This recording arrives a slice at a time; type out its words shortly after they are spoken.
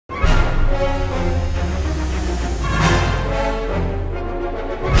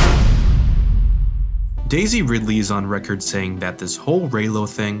Daisy Ridley is on record saying that this whole Reylo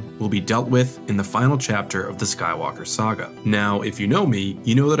thing will be dealt with in the final chapter of the Skywalker saga. Now, if you know me,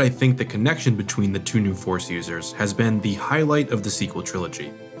 you know that I think the connection between the two new Force users has been the highlight of the sequel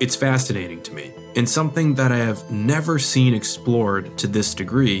trilogy. It's fascinating to me, and something that I have never seen explored to this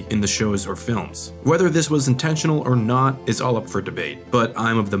degree in the shows or films. Whether this was intentional or not is all up for debate, but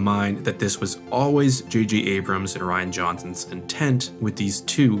I'm of the mind that this was always J.J. Abrams and Rian Johnson's intent with these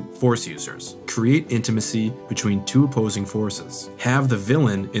two Force users. Create intimacy between two opposing forces. Have the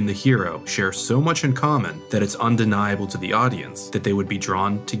villain and the hero share so much in common that it's undeniable to the audience that they would be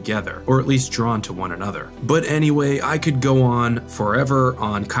drawn together, or at least drawn to one another. But anyway, I could go on forever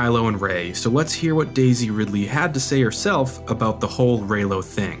on Kylo and Rey, so let's hear what Daisy Ridley had to say herself about the whole Reylo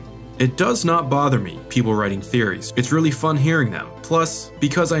thing. It does not bother me, people writing theories. It's really fun hearing them. Plus,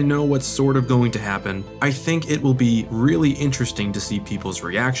 because I know what's sort of going to happen, I think it will be really interesting to see people's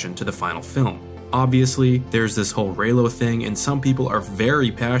reaction to the final film. Obviously, there's this whole Reylo thing, and some people are very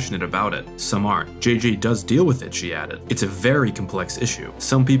passionate about it. Some aren't. JJ does deal with it, she added. It's a very complex issue.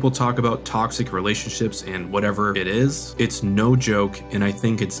 Some people talk about toxic relationships and whatever it is. It's no joke, and I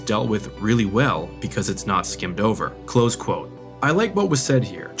think it's dealt with really well because it's not skimmed over. Close quote. I like what was said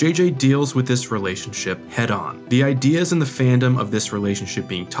here. JJ deals with this relationship head on. The ideas in the fandom of this relationship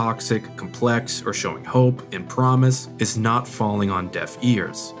being toxic, complex, or showing hope and promise is not falling on deaf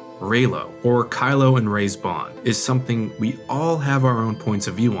ears. Reylo, or Kylo and Rey's bond, is something we all have our own points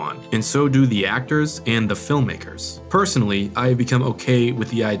of view on, and so do the actors and the filmmakers. Personally, I have become okay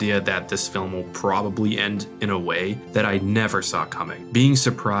with the idea that this film will probably end in a way that I never saw coming. Being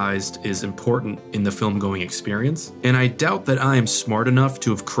surprised is important in the film-going experience, and I doubt that I am smart enough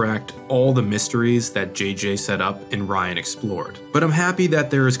to have cracked all the mysteries that JJ set up and Rian explored. But I'm happy that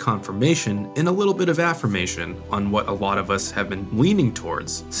there is confirmation and a little bit of affirmation on what a lot of us have been leaning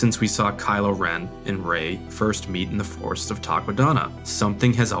towards since we saw Kylo Ren and Rey first meet in the Forest of Takodana.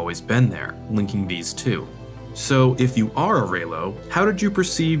 Something has always been there, linking these two. So if you are a Reylo, how did you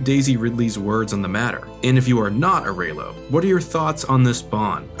perceive Daisy Ridley's words on the matter? And if you are not a Reylo, what are your thoughts on this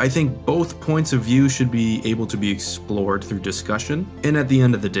bond? I think both points of view should be able to be explored through discussion, and at the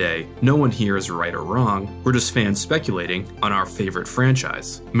end of the day, no one here is right or wrong, we're just fans speculating on our favorite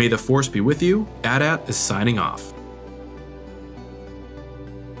franchise. May the Force be with you. AT-AT is signing off.